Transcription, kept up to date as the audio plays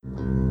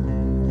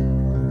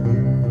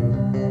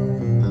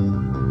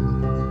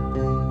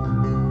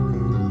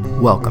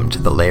Welcome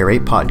to the Layer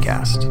 8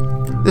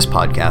 podcast. This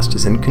podcast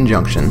is in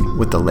conjunction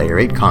with the Layer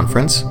 8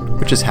 conference,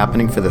 which is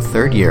happening for the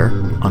third year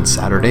on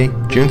Saturday,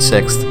 June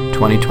 6th,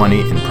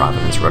 2020 in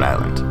Providence, Rhode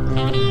Island.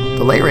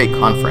 The Layer 8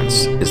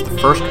 conference is the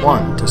first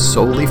one to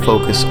solely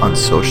focus on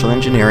social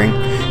engineering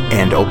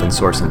and open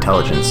source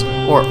intelligence,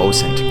 or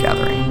OSINT,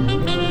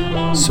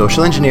 gathering.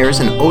 Social engineers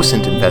and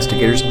OSINT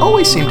investigators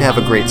always seem to have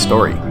a great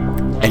story,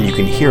 and you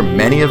can hear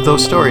many of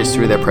those stories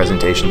through their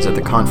presentations at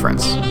the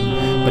conference.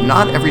 But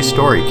not every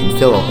story can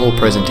fill a whole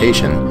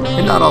presentation,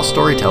 and not all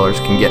storytellers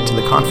can get to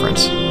the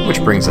conference,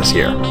 which brings us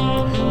here.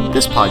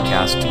 This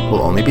podcast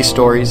will only be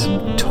stories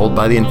told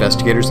by the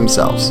investigators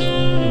themselves.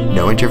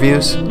 No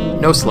interviews,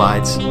 no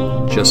slides,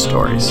 just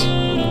stories.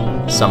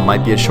 Some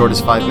might be as short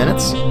as 5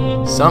 minutes,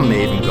 some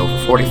may even go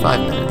for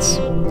 45 minutes.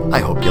 I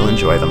hope you'll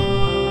enjoy them.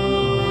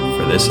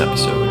 For this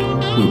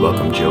episode, we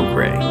welcome Joe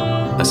Gray,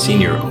 a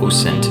senior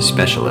OSINT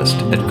specialist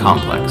at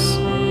Complex.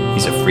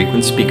 He's a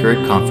frequent speaker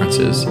at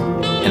conferences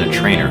and a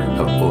trainer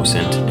of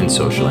OSINT and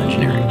social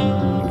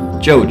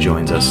engineering. Joe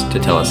joins us to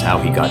tell us how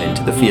he got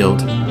into the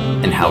field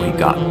and how he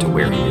got to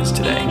where he is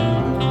today.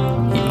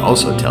 He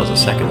also tells a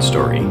second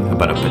story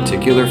about a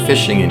particular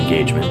phishing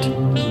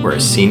engagement where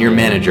a senior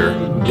manager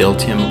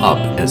built him up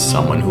as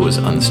someone who was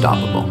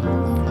unstoppable.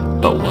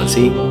 But was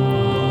he?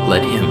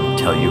 Let him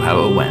tell you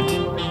how it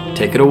went.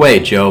 Take it away,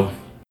 Joe.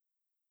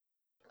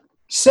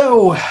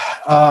 So,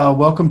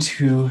 welcome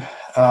to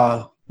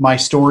my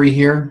story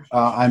here.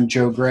 I'm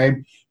Joe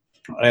Gray,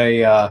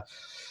 a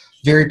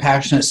very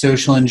passionate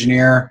social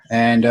engineer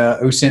and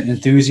OSINT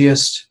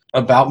enthusiast.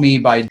 About me,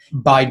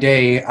 by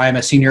day, I'm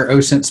a senior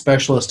OSINT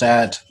specialist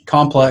at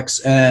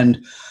Complex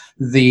and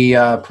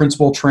the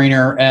principal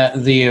trainer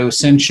at the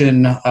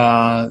Ascension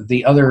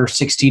the other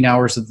 16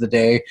 hours of the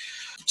day.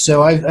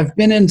 So I've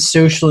been in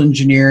social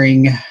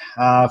engineering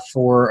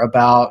for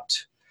about,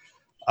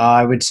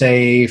 I would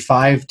say,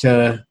 4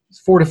 to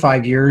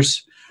 5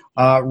 years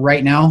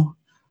right now.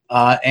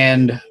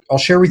 And I'll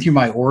share with you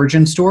my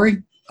origin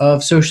story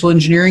of social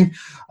engineering.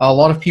 A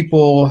lot of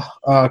people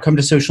come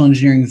to social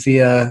engineering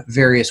via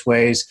various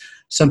ways.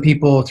 Some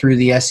people through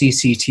the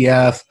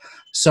SECTF,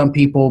 some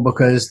people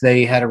because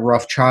they had a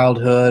rough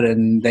childhood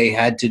and they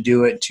had to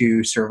do it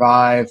to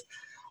survive.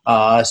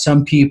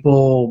 Some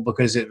people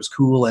because it was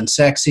cool and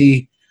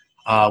sexy,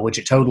 which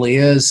it totally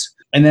is.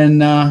 And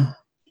then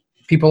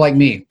people like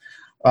me.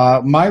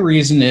 My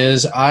reason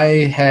is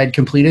I had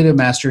completed a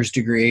master's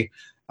degree.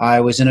 I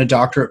was in a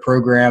doctorate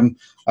program.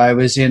 I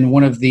was in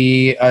one of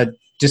the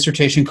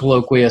dissertation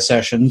colloquia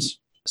sessions.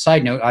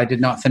 Side note, I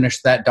did not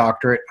finish that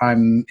doctorate.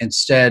 I'm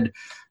instead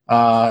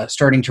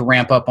starting to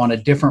ramp up on a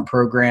different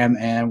program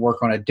and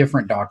work on a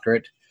different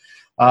doctorate.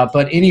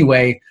 But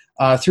anyway,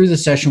 through the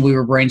session, we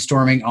were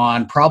brainstorming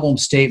on problem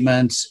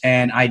statements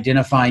and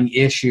identifying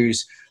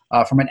issues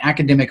from an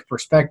academic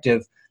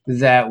perspective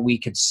that we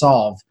could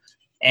solve.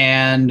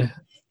 And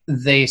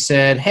they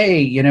said, hey,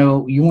 you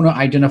want to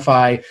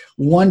identify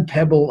one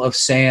pebble of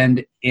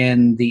sand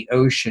in the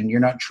ocean. You're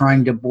not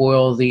trying to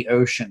boil the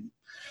ocean.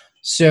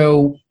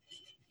 So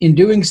in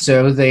doing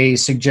so, they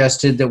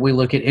suggested that we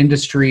look at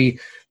industry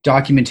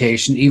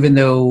documentation, even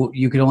though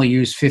you could only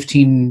use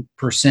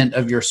 15%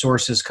 of your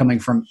sources coming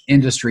from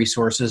industry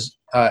sources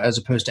as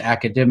opposed to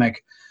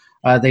academic.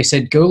 They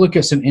said, go look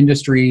at some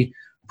industry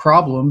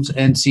problems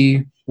and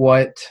see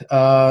what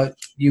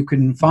you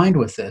can find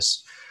with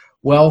this.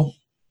 Well,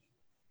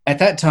 at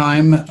that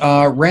time,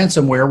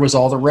 ransomware was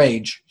all the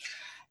rage.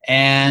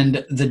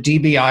 And the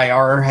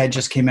DBIR had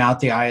just came out,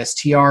 the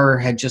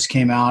ISTR had just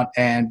came out,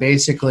 and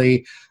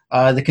basically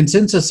the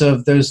consensus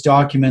of those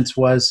documents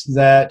was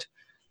that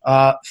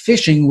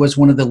phishing was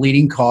one of the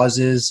leading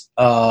causes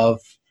of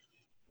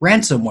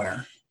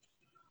ransomware.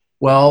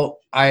 Well,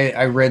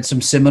 I read some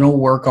seminal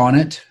work on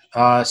it.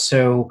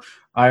 So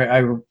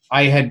I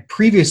had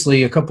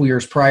previously, a couple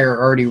years prior,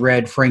 already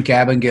read Frank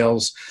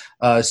Abagnale's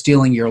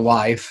Stealing Your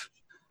Life.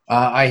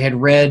 I had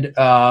read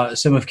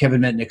some of Kevin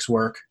Mitnick's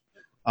work.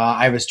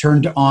 I was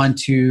turned on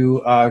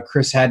to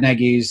Chris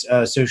Hadnagy's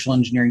Social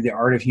Engineering, The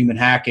Art of Human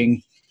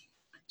Hacking.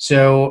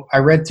 So I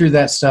read through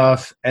that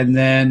stuff, and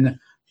then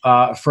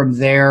from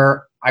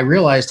there, I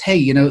realized,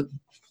 hey,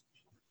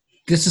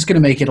 this is going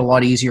to make it a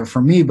lot easier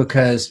for me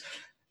because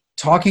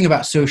talking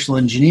about social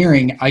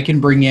engineering, I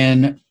can bring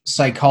in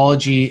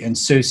psychology and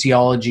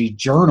sociology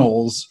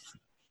journals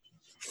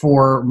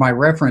for my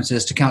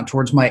references to count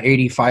towards my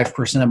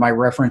 85% of my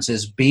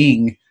references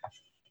being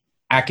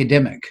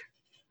academic.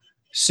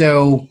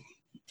 So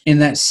in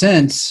that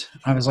sense,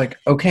 I was like,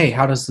 okay,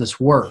 how does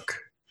this work?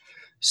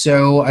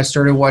 So I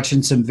started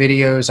watching some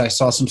videos. I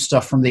saw some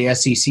stuff from the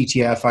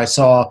SECTF. I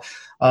saw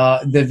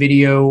the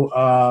video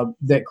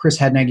that Chris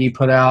Hadnagy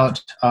put out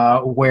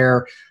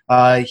where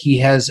he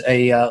has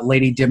a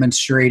lady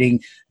demonstrating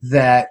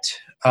that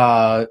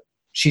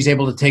she's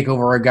able to take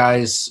over a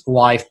guy's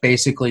life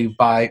basically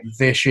by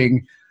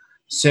vishing.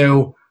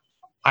 So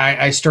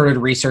I started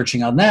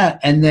researching on that.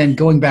 And then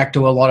going back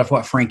to a lot of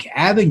what Frank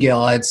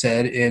Abagnale had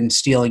said in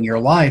Stealing Your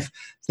Life,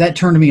 that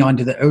turned me on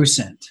to the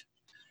OSINT.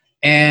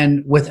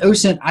 And with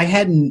OSINT, I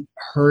hadn't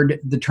heard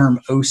the term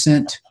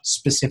OSINT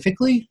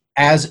specifically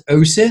as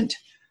OSINT.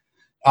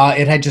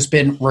 It had just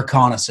been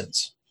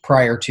reconnaissance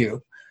prior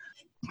to.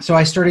 So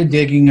I started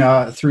digging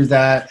through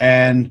that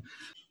and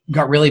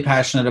got really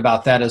passionate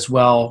about that as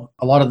well.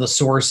 A lot of the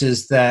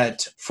sources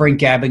that Frank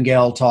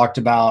Abagnale talked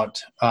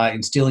about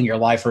in Stealing Your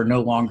Life are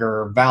no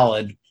longer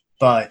valid,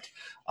 but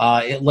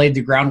it laid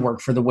the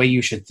groundwork for the way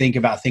you should think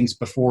about things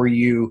before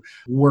you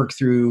work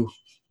through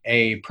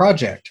a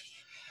project.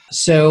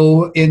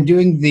 So in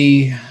doing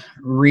the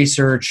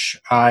research,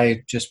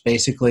 I just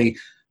basically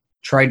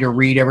tried to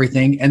read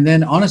everything. And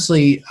then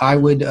honestly, I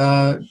would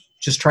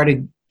just try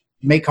to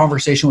make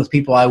conversation with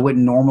people I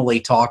wouldn't normally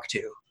talk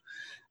to.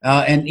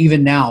 And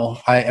even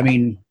now, I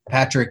mean,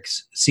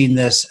 Patrick's seen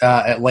this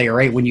at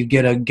Layer 8. When you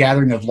get a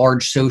gathering of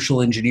large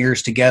social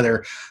engineers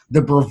together,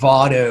 the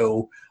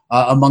bravado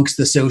amongst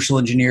the social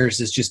engineers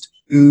is just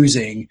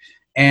oozing.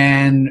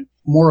 And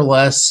more or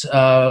less,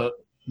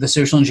 the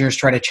social engineers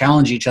try to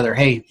challenge each other.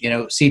 Hey,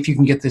 see if you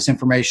can get this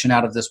information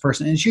out of this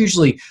person. And it's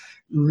usually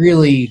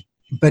really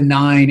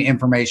benign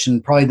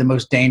information. Probably the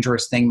most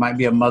dangerous thing might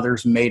be a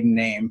mother's maiden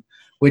name,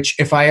 which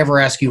if I ever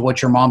ask you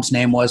what your mom's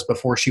name was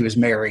before she was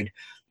married,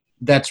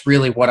 that's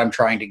really what I'm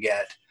trying to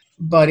get.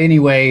 But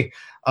anyway,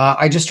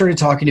 I just started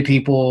talking to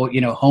people,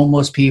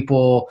 homeless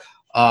people,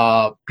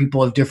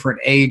 people of different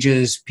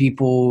ages,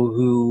 people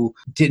who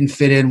didn't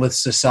fit in with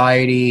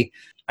society.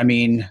 I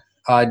mean,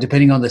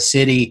 depending on the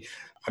city,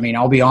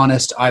 I'll be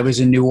honest, I was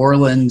in New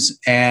Orleans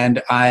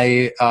and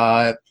I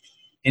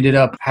ended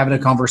up having a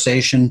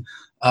conversation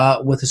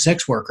with a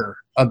sex worker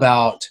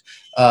about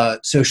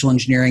social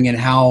engineering and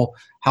how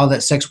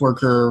that sex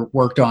worker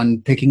worked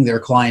on picking their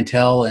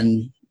clientele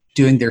and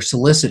doing their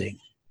soliciting.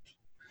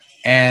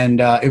 And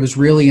it was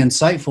really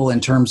insightful in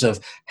terms of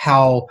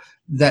how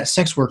that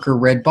sex worker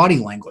read body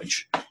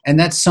language. And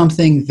that's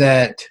something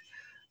that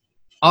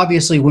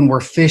obviously when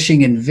we're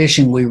fishing and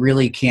vishing, we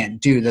really can't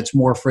do. That's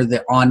more for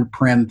the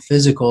on-prem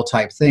physical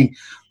type thing,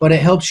 but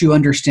it helps you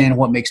understand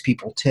what makes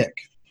people tick.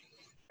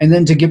 And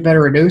then to get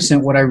better at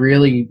OSINT, what I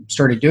really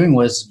started doing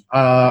was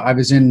I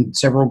was in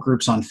several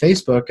groups on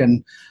Facebook,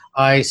 and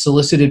I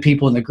solicited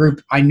people in the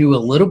group I knew a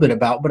little bit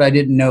about, but I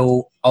didn't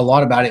know a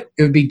lot about it.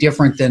 It would be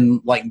different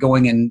than like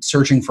going and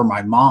searching for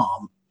my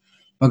mom,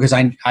 because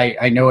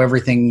I know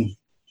everything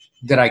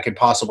that I could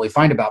possibly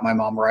find about my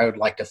mom, or I would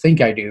like to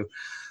think I do.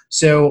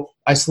 So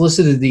I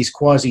solicited these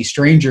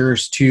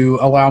quasi-strangers to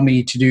allow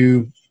me to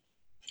do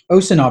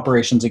OSINT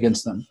operations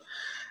against them.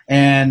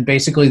 And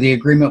basically the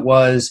agreement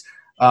was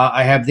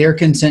I have their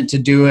consent to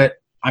do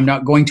it. I'm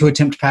not going to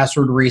attempt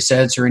password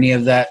resets or any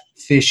of that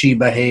fishy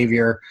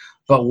behavior.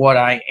 But what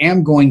I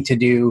am going to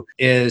do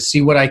is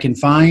see what I can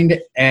find.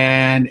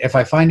 And if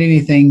I find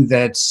anything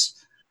that's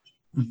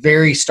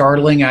very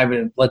startling, I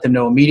would let them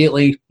know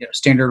immediately,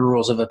 standard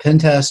rules of a pen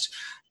test.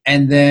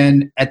 And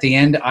then at the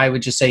end, I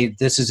would just say,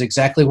 this is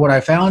exactly what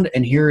I found,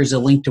 and here is a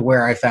link to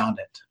where I found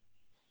it.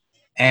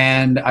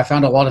 And I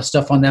found a lot of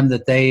stuff on them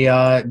that they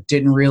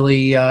didn't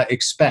really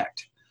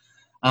expect.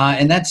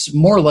 And that's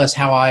more or less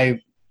how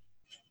I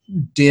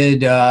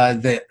did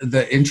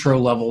the intro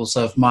levels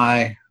of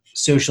my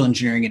social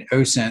engineering and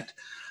OSINT.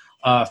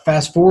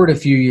 Fast forward a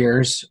few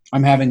years,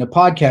 I'm having a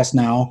podcast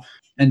now,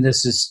 and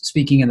this is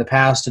speaking in the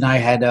past, and I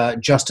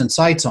had Justin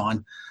Seitz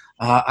on.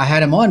 I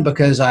had him on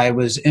because I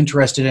was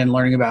interested in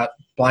learning about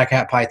Black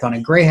Hat Python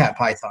and Gray Hat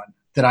Python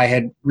that I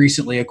had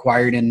recently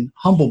acquired in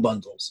Humble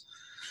Bundles.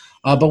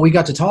 But we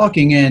got to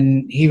talking,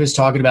 and he was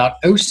talking about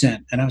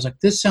OSINT, and I was like,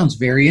 this sounds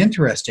very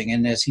interesting.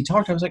 And as he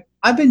talked, I was like,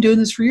 I've been doing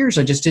this for years.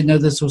 I just didn't know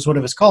this was what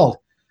it was called.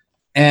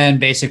 And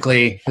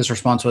basically his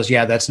response was,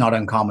 yeah, that's not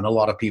uncommon. A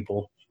lot of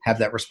people have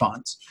that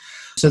response.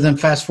 So then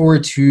fast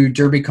forward to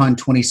DerbyCon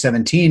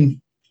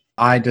 2017,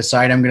 I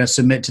decided I'm going to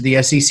submit to the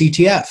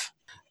SECTF.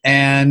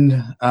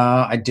 And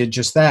I did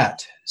just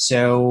that.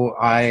 So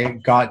I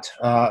got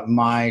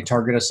my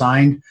target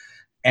assigned,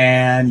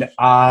 and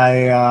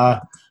I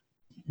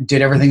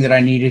did everything that I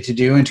needed to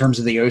do in terms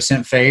of the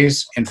OSINT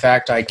phase. In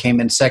fact, I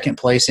came in second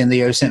place in the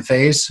OSINT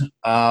phase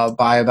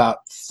by about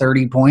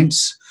 30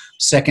 points,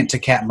 second to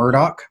Kat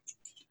Murdoch.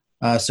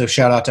 So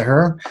shout out to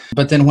her.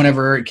 But then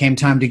whenever it came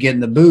time to get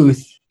in the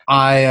booth,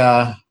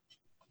 I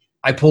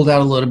pulled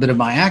out a little bit of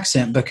my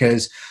accent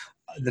because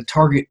the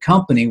target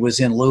company was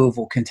in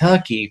Louisville,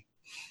 Kentucky.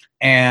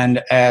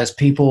 And as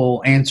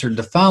people answered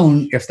the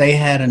phone, if they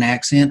had an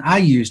accent, I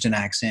used an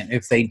accent.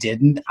 If they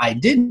didn't, I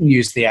didn't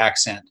use the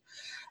accent.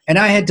 And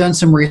I had done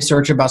some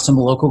research about some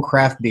local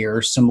craft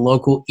beers, some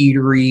local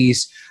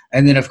eateries,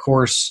 and then, of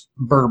course,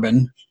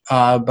 bourbon.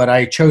 But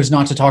I chose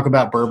not to talk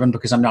about bourbon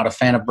because I'm not a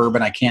fan of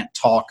bourbon. I can't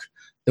talk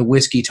the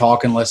whiskey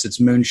talk unless it's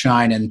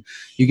moonshine. And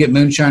you get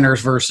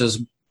moonshiners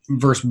versus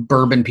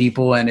bourbon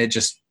people, and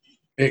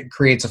it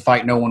creates a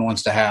fight no one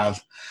wants to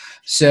have.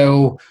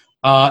 So,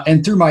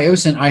 and through my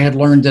OSINT, I had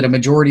learned that a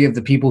majority of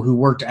the people who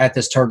worked at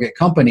this target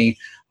company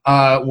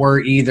were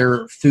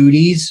either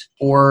foodies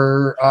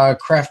or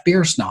craft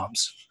beer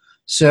snobs.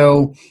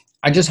 So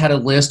I just had a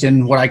list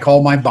in what I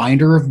call my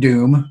binder of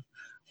doom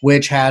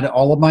which had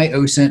all of my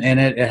OSINT in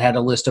it. It had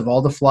a list of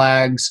all the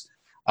flags.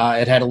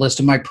 It had a list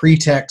of my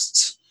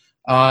pretexts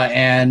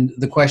and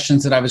the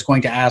questions that I was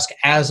going to ask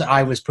as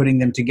I was putting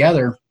them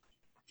together.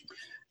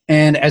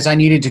 And as I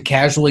needed to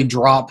casually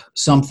drop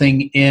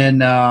something in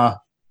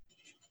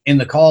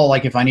the call,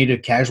 like if I needed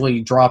to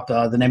casually drop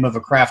the name of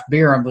a craft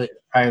beer,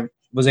 I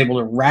was able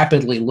to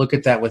rapidly look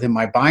at that within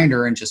my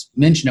binder and just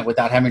mention it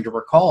without having to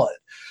recall it.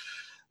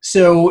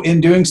 So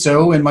in doing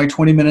so, in my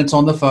 20 minutes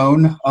on the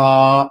phone,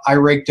 I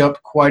raked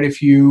up quite a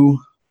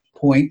few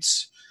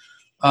points.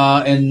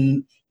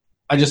 And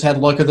I just had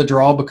luck of the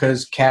draw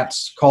because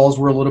Kat's calls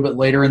were a little bit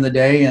later in the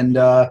day, and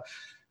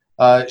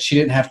she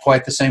didn't have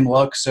quite the same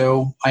luck.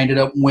 So I ended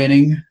up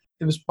winning.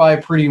 It was by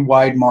a pretty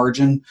wide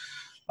margin.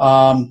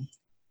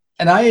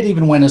 And I had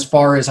even went as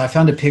far as I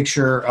found a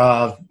picture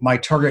of my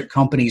target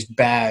company's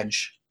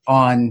badge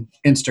on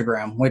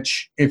Instagram,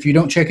 which if you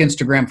don't check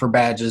Instagram for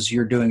badges,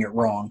 you're doing it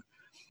wrong.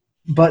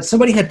 But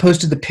somebody had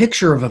posted the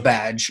picture of a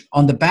badge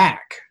on the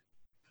back.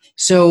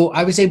 So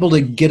I was able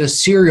to get a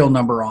serial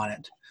number on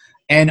it.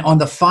 And on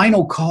the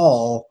final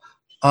call,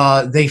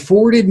 they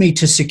forwarded me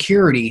to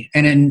security.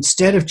 And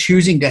instead of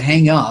choosing to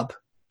hang up,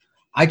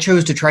 I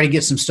chose to try to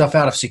get some stuff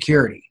out of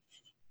security.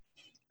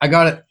 I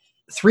got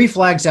 3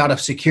 flags out of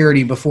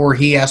security before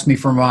he asked me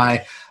for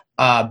my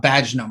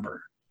badge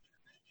number.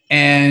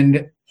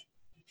 And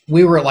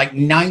we were at like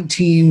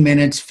 19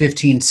 minutes,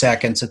 15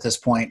 seconds at this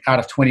point out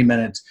of 20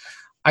 minutes.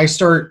 I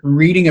start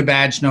reading a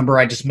badge number.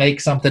 I just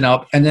make something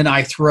up. And then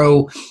I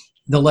throw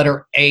the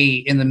letter A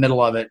in the middle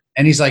of it.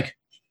 And he's like,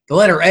 the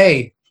letter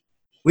A,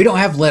 we don't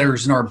have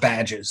letters in our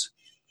badges.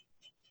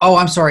 Oh,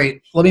 I'm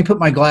sorry. Let me put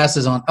my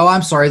glasses on. Oh,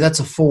 I'm sorry. That's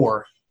a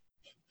 4.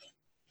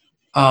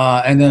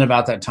 And then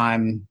about that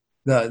time,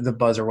 the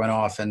buzzer went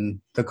off and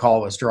the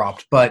call was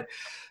dropped. But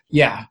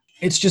yeah,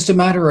 it's just a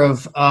matter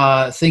of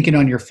thinking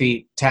on your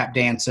feet, tap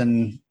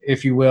dancing,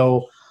 if you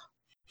will.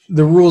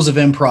 The rules of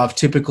improv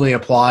typically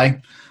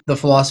apply. The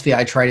philosophy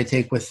I try to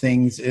take with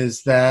things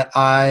is that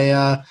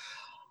I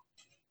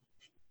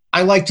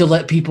like to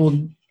let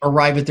people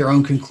arrive at their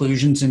own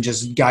conclusions and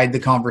just guide the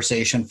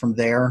conversation from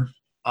there.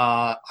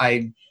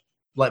 I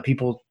let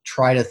people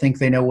try to think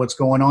they know what's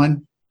going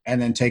on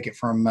and then take it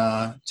from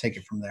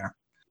there.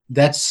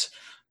 That's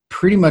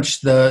pretty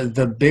much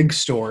the big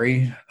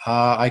story.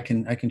 I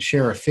can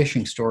share a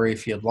fishing story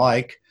if you'd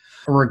like.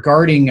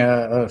 Regarding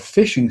a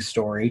fishing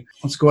story,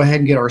 let's go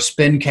ahead and get our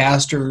spin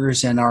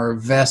casters and our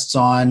vests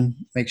on.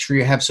 Make sure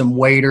you have some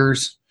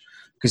waders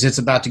because it's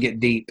about to get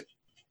deep.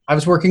 I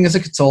was working as a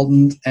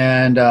consultant,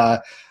 and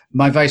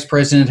my vice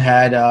president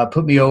had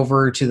put me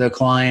over to the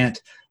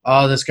client.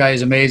 Oh, this guy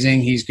is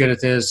amazing. He's good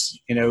at this.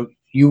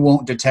 You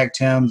won't detect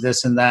him,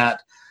 this and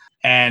that.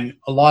 And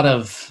a lot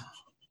of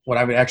what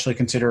I would actually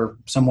consider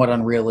somewhat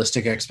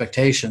unrealistic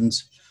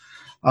expectations.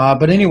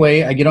 But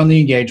anyway, I get on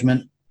the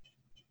engagement.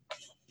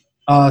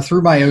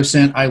 Through my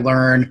OSINT, I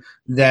learn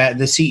that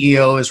the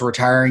CEO is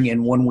retiring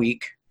in 1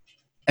 week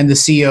and the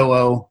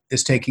COO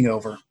is taking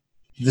over.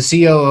 The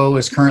COO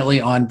is currently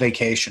on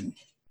vacation.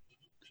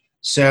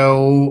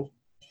 So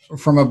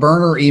from a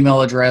burner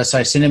email address,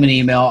 I send him an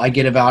email. I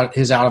get about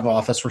his out of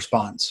office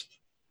response.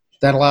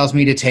 That allows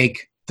me to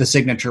take the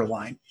signature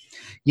line.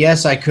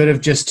 Yes, I could have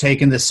just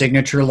taken the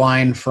signature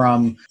line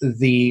from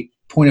the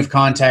point of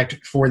contact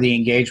for the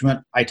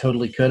engagement. I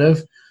totally could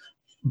have.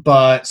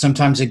 But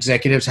sometimes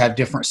executives have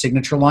different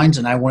signature lines,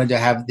 and I wanted to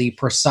have the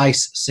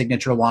precise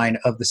signature line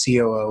of the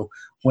COO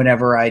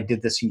whenever I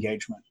did this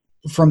engagement.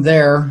 From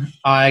there,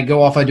 I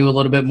go off, I do a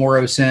little bit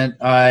more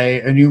OSINT.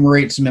 I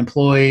enumerate some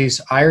employees.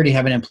 I already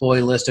have an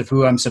employee list of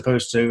who I'm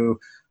supposed to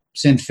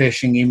send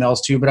phishing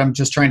emails to, but I'm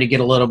just trying to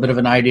get a little bit of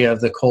an idea of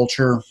the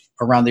culture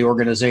around the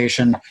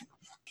organization.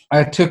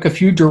 I took a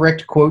few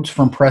direct quotes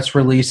from press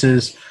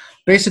releases.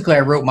 Basically,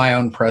 I wrote my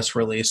own press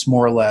release,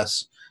 more or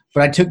less.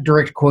 But I took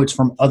direct quotes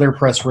from other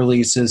press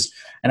releases,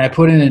 and I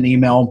put in an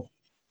email.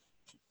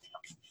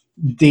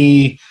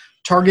 The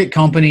target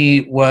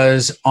company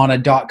was on a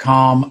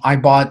 .com. I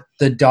bought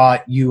the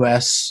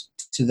 .us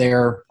to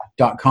their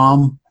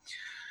 .com.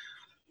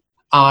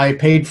 I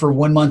paid for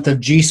 1 month of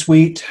G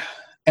Suite,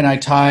 and I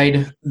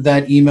tied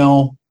that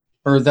email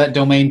or that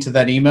domain to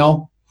that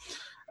email.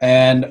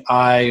 And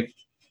I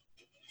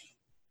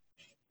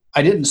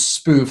didn't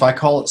spoof. I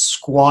call it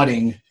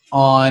squatting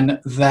on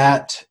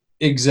that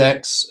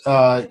exec's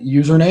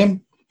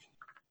username.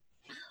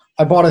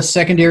 I bought a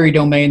secondary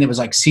domain that was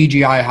like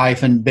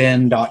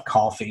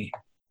cgi-ben.coffee,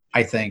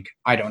 I think.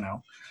 I don't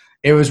know.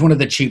 It was one of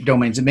the cheap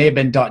domains. It may have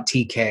been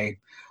 .tk.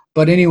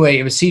 But anyway,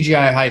 it was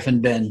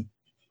cgi-ben.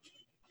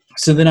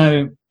 So then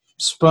I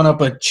spun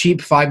up a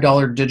cheap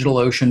 $5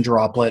 DigitalOcean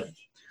droplet.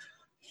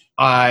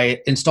 I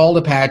installed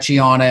Apache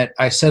on it.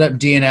 I set up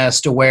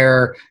DNS to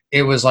where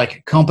it was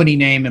like company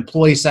name,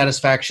 employee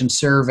satisfaction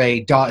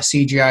survey,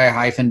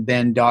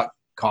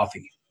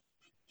 .cgi-ben.coffee.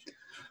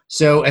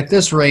 So at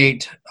this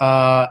rate,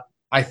 I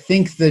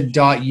think the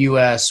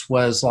 .us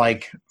was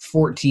like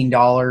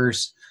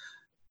 $14.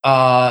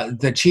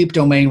 The cheap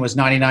domain was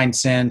 99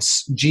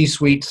 cents. G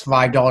Suite's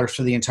 $5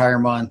 for the entire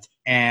month.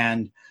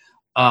 And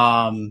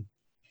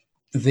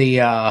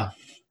the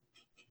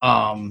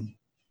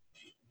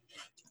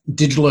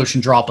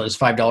DigitalOcean Droplet is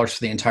 $5 for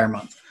the entire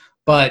month.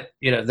 But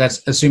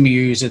that's assuming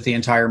you use it the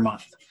entire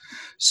month.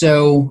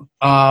 So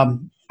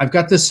I've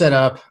got this set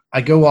up.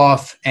 I go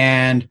off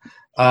and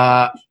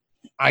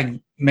I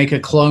make a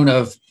clone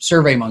of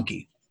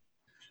SurveyMonkey.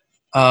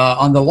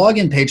 On the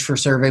login page for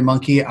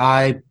SurveyMonkey,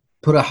 I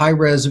put a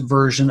high-res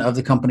version of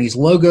the company's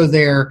logo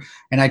there,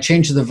 and I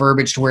changed the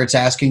verbiage to where it's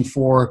asking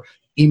for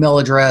email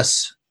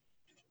address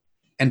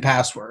and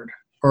password,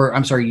 or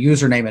I'm sorry,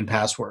 username and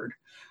password,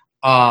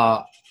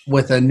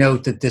 with a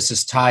note that this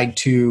is tied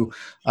to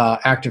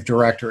Active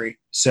Directory.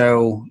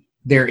 So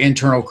their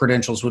internal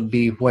credentials would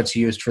be what's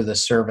used for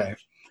this survey.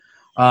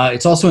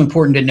 It's also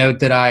important to note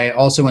that I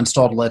also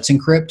installed Let's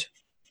Encrypt.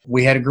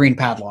 We had a green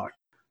padlock.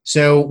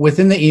 So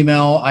within the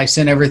email, I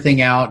sent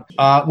everything out.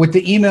 With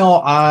the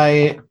email,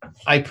 I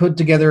put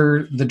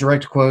together the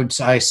direct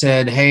quotes. I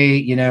said,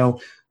 hey, the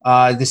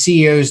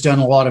CEO's done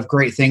a lot of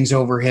great things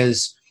over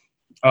his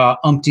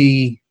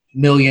umpty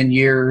million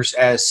years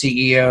as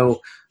CEO.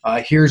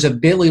 Here's a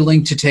bit.ly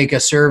link to take a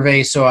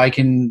survey so I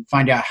can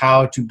find out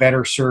how to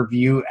better serve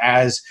you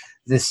as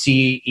the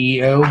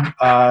CEO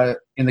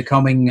in the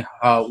coming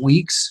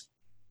weeks.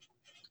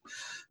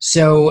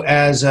 So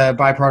as a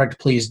byproduct,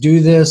 please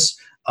do this.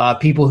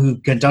 People who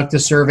conduct the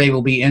survey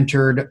will be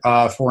entered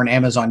for an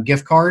Amazon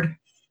gift card.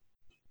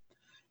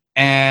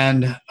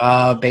 And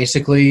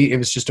basically, it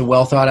was just a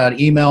well-thought-out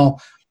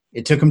email.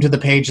 It took them to the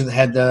page that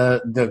had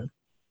the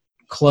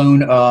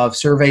clone of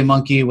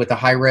SurveyMonkey with the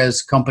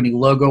high-res company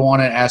logo on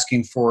it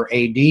asking for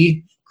AD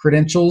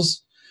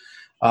credentials.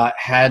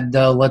 Had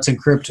the Let's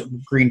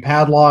Encrypt green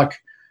padlock.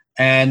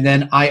 And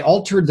then I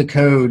altered the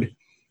code,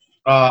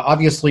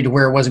 obviously, to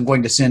where it wasn't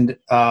going to send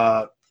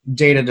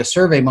data to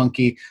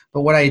SurveyMonkey,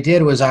 but what I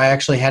did was I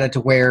actually had it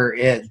to where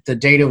the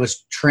data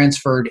was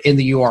transferred in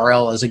the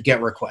URL as a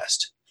GET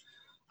request.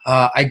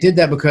 I did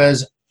that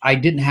because I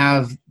didn't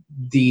have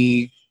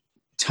the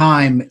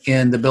time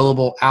in the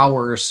billable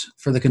hours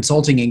for the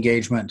consulting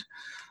engagement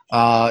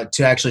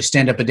to actually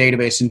stand up a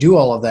database and do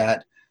all of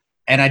that.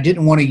 And I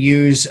didn't want to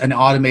use an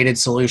automated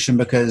solution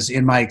because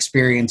in my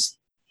experience,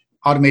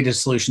 automated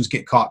solutions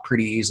get caught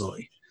pretty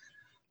easily.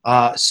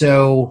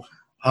 So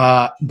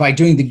by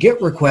doing the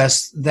GET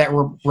request, that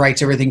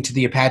writes everything to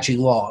the Apache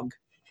log.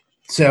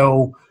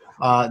 So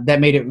that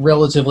made it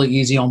relatively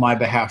easy on my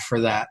behalf for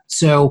that.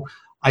 So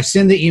I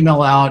send the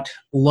email out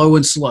low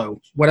and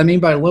slow. What I mean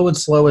by low and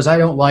slow is I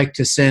don't like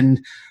to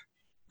send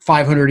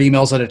 500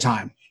 emails at a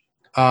time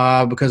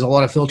because a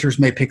lot of filters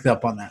may pick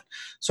up on that.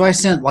 So I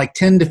sent like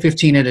 10 to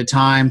 15 at a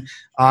time,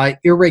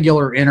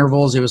 irregular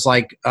intervals. It was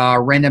like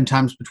random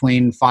times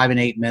between 5 and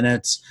 8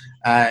 minutes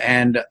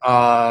and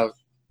a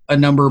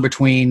number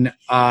between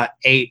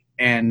 8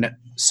 and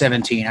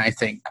 17, I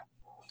think.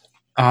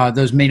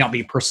 Those may not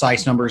be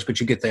precise numbers, but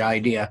you get the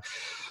idea.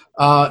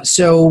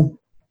 So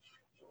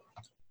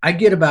I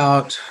get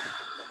about,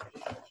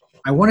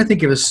 I want to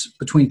think it was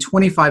between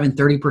 25 and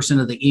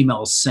 30% of the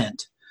emails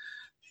sent.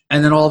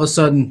 And then all of a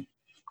sudden,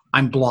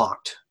 I'm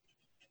blocked.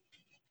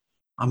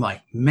 I'm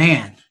like,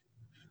 man,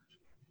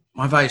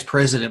 my vice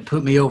president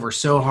put me over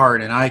so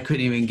hard and I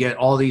couldn't even get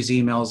all these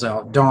emails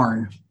out.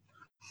 Darn.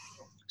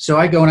 So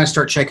I go and I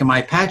start checking my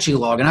Apache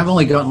log, and I've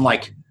only gotten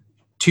like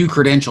 2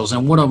 credentials.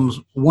 And one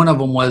of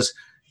them was,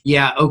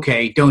 yeah,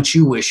 okay, don't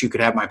you wish you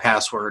could have my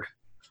password?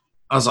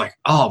 I was like,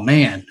 oh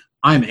man,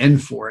 I'm in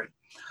for it.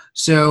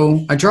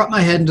 So I drop my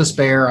head in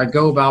despair. I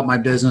go about my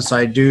business.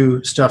 I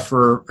do stuff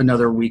for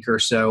another week or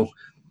so.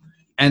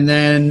 And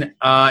then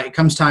it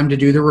comes time to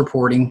do the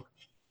reporting.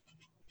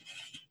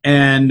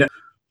 And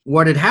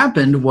what had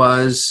happened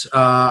was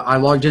I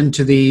logged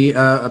into the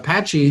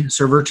Apache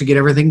server to get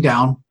everything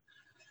down.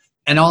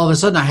 And all of a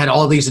sudden, I had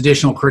all these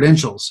additional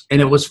credentials. And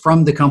it was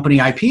from the company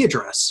IP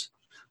address,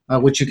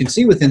 which you can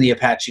see within the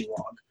Apache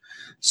log.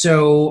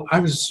 So I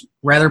was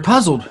rather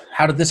puzzled.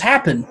 How did this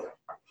happen?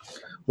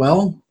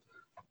 Well,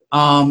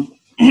 that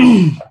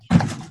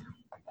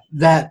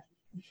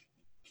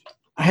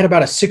I had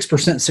about a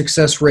 6%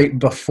 success rate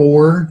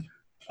before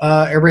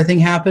everything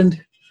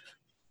happened.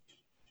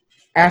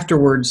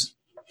 Afterwards,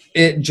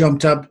 it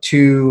jumped up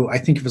to, I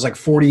think it was like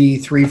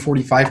 43,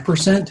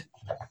 45%.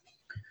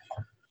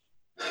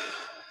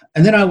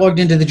 And then I logged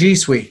into the G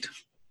Suite.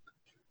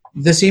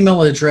 This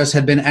email address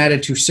had been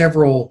added to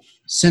several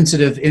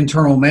sensitive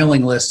internal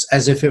mailing lists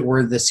as if it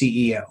were the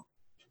CEO.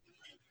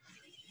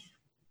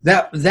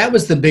 That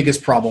was the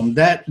biggest problem.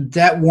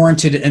 That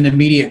warranted an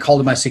immediate call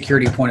to my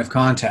security point of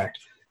contact.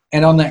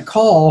 And on that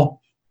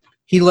call,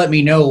 he let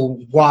me know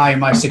why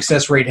my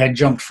success rate had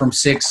jumped from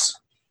 6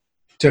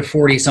 to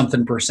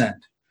 40-something%.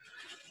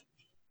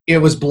 It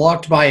was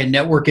blocked by a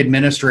network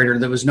administrator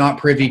that was not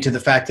privy to the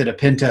fact that a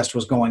pen test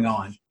was going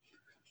on.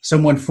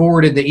 Someone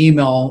forwarded the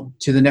email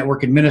to the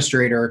network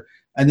administrator,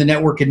 and the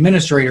network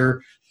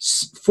administrator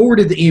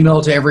forwarded the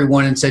email to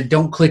everyone and said,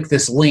 don't click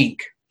this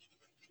link,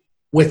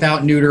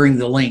 without neutering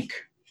the link.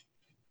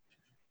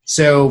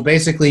 So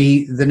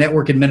basically, the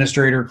network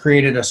administrator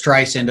created a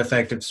Streisand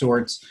effect of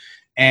sorts,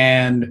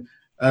 and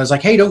I was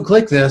like, hey, don't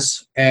click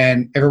this.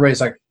 And everybody's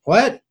like,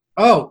 what?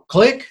 Oh,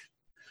 click.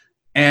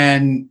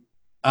 And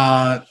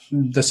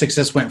the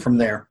success went from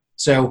there.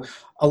 So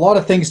a lot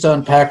of things to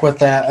unpack with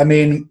that. I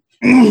mean,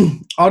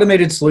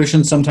 automated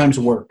solutions sometimes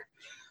work.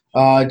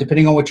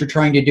 Depending on what you're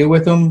trying to do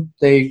with them,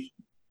 they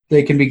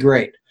can be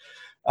great.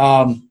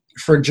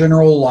 For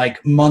general,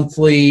 like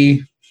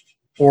monthly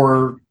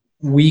or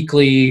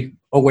weekly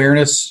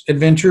awareness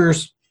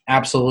adventures,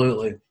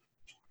 absolutely.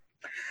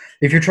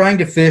 If you're trying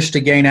to fish to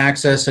gain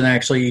access and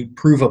actually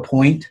prove a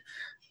point,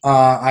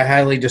 I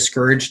highly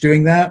discourage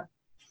doing that.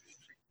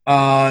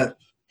 I'm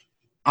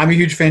a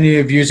huge fan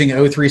of using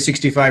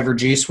O365 or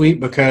G Suite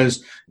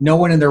because no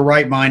one in their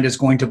right mind is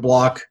going to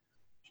block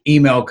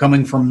email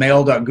coming from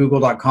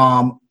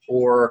mail.google.com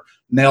or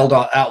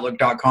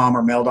mail.outlook.com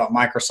or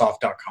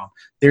mail.microsoft.com.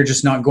 They're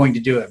just not going to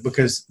do it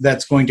because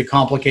that's going to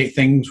complicate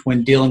things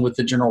when dealing with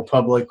the general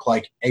public,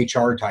 like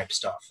HR type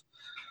stuff.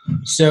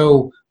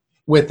 So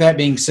with that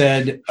being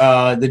said,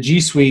 the G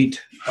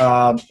Suite,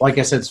 like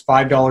I said, it's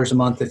 $5 a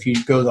month if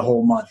you go the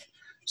whole month.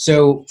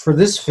 So for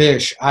this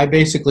fish, I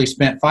basically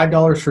spent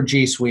 $5 for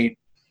G Suite,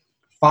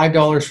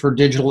 $5 for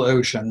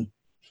DigitalOcean.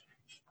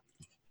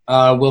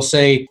 We'll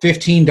say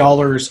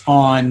 $15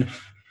 on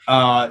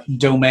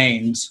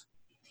domains.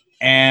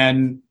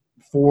 And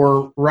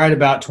for right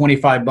about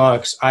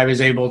 $25, I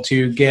was able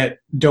to get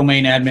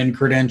domain admin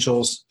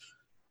credentials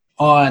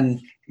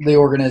on the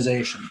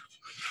organization.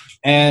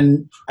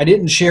 And I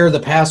didn't share the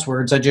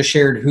passwords. I just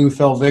shared who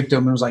fell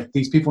victim and was like,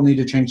 these people need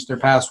to change their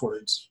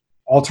passwords.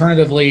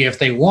 Alternatively, if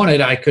they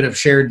wanted, I could have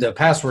shared the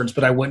passwords,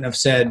 but I wouldn't have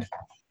said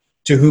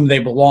to whom they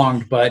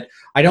belonged. But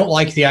I don't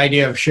like the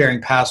idea of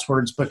sharing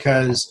passwords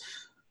because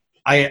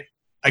I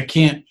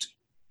can't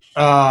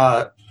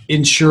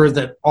ensure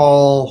that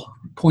all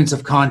points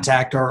of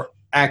contact are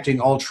acting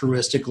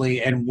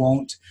altruistically and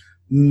won't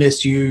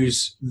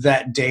misuse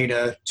that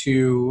data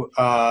to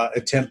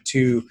attempt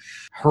to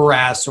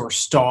harass or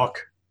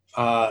stalk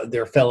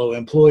their fellow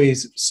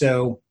employees.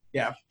 So,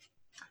 yeah.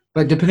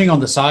 But depending on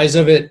the size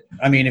of it,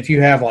 I mean, if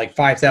you have like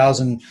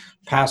 5,000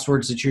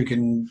 passwords that you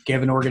can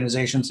give an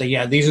organization, say,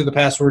 yeah, these are the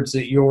passwords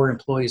that your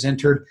employees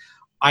entered,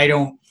 I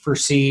don't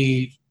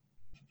foresee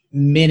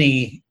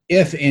many,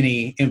 if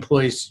any,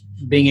 employees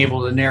being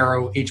able to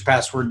narrow each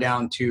password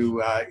down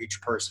to each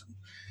person.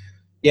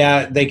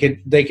 Yeah, they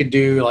could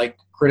do like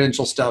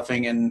credential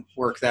stuffing and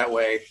work that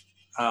way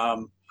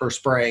or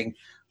spraying.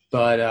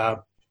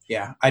 But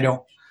yeah, I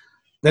don't.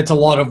 That's a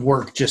lot of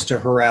work just to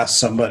harass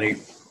somebody.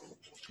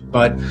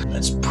 But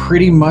that's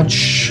pretty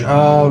much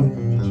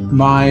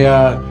my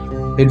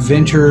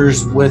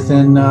adventures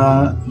within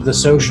the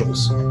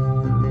socials.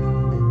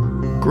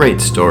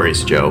 Great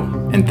stories, Joe,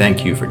 and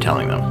thank you for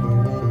telling them.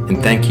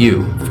 And thank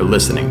you for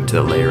listening to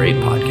the Layer 8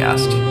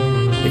 podcast.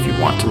 If you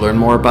want to learn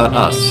more about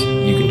us,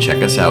 you can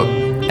check us out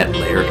at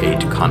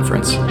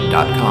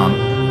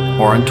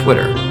layer8conference.com or on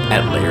Twitter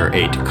at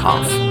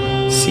layer8conf,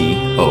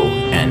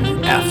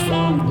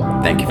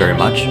 CONF. Thank you very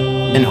much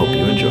and hope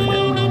you enjoyed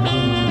it.